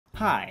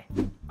Hi,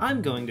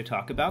 I'm going to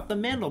talk about the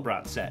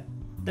Mandelbrot set.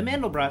 The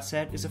Mandelbrot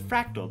set is a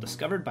fractal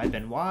discovered by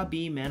Benoit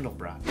B.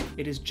 Mandelbrot.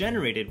 It is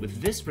generated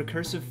with this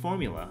recursive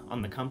formula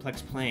on the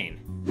complex plane.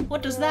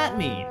 What does that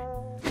mean?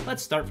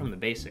 Let's start from the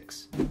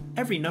basics.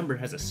 Every number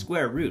has a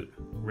square root,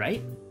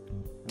 right?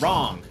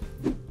 Wrong!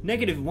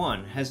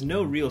 -1 has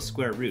no real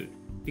square root,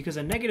 because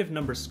a negative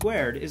number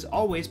squared is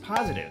always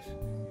positive.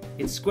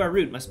 Its square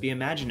root must be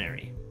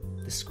imaginary.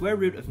 The square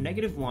root of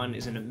 -1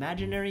 is an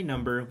imaginary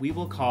number we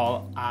will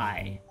call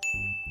I.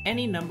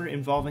 Any number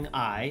involving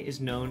I is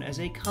known as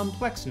a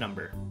complex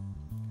number.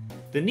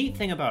 The neat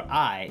thing about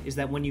I is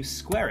that when you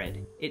square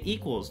it, it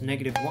equals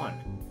 -1.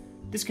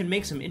 This can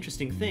make some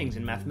interesting things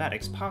in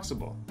mathematics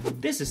possible.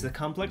 This is the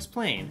complex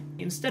plane.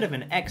 Instead of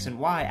an x and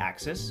y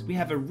axis, we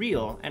have a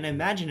real and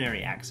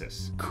imaginary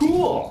axis.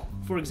 Cool!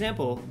 For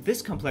example,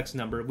 this complex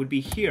number would be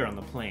here on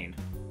the plane.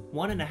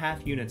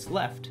 1.5 units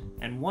left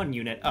and 1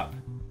 unit up.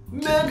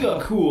 Mega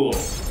cool!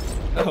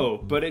 Oh,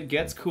 but it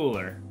gets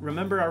cooler.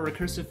 Remember our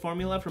recursive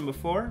formula from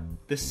before?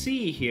 The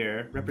c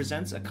here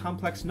represents a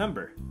complex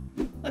number.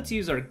 Let's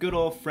use our good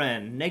old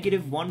friend,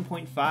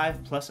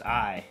 -1.5 plus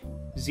I.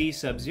 Z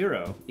sub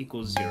 0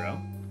 equals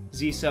 0.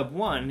 Z sub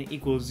 1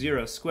 equals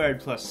 0 squared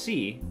plus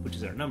c, which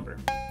is our number.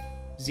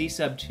 Z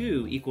sub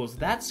 2 equals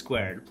that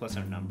squared plus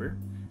our number.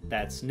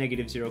 That's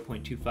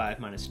 -0.25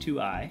 minus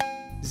 2i.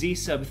 Z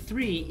sub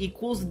 3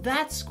 equals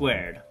that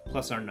squared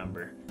plus our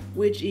number,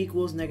 which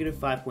equals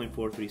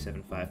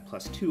 -5.4375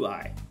 plus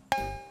 2i.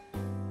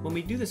 When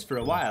we do this for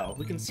a while,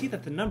 we can see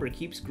that the number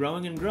keeps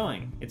growing and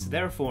growing. It's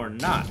therefore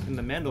not in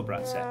the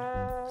Mandelbrot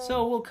set.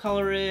 So we'll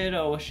color it,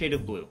 a shade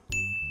of blue.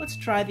 Let's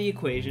try the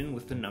equation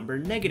with the number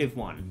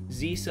 -1.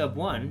 Z sub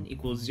 1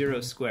 equals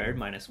 0 squared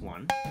minus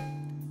 1.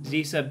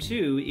 Z sub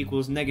 2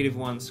 equals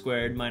 -1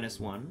 squared minus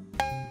 1.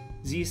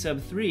 Z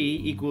sub 3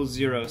 equals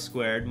 0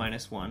 squared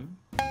minus 1.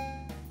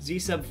 Z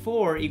sub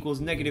 4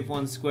 equals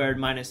 -1 squared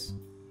minus...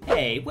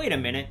 Hey, wait a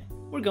minute,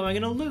 we're going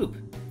in a loop.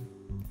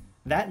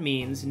 That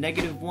means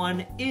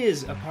 -1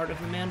 is a part of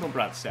the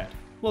Mandelbrot set.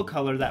 We'll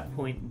color that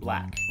point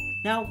black.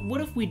 Now, what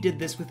if we did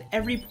this with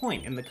every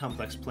point in the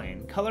complex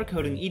plane,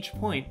 color-coding each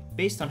point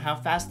based on how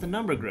fast the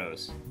number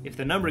grows? If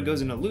the number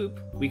goes in a loop,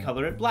 we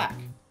color it black.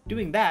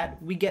 Doing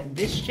that, we get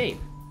this shape.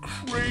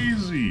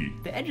 Crazy!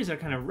 The edges are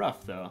kind of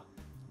rough, though.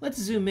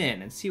 Let's zoom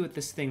in and see what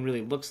this thing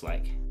really looks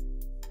like.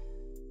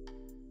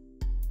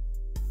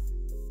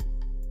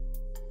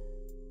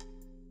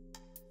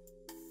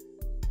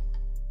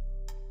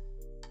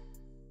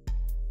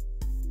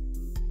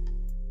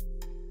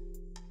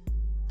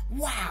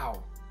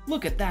 Wow!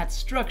 Look at that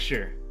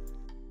structure!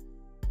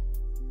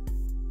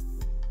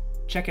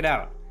 Check it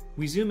out.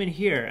 We zoom in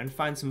here and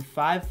find some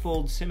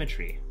 5-fold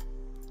symmetry.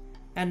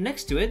 And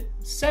next to it,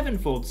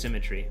 7-fold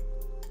symmetry.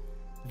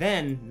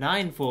 Then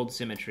 9-fold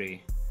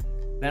symmetry.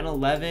 Then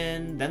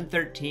 11, then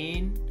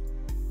 13.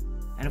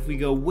 And if we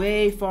go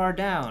way far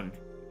down,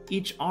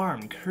 each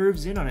arm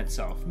curves in on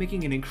itself,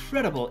 making an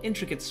incredible,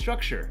 intricate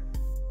structure.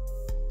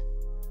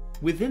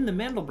 Within the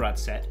Mandelbrot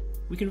set,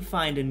 we can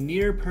find a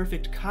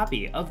near-perfect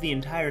copy of the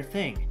entire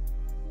thing.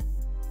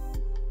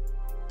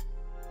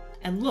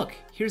 And look,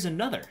 here's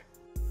another.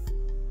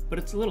 But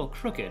it's a little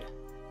crooked.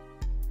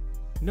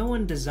 No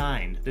one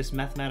designed this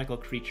mathematical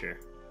creature.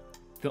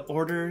 The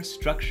order,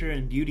 structure,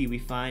 and beauty we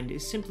find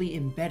is simply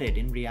embedded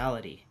in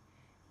reality.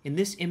 In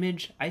this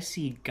image, I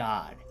see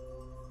God.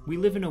 We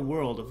live in a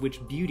world of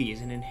which beauty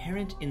is an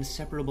inherent,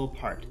 inseparable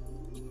part.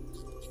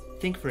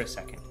 Think for a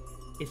second.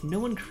 If no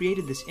one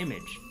created this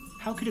image,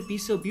 how could it be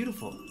so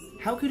beautiful?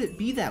 How could it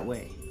be that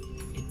way?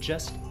 It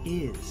just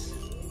is.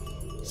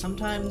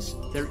 Sometimes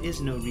there is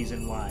no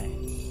reason why.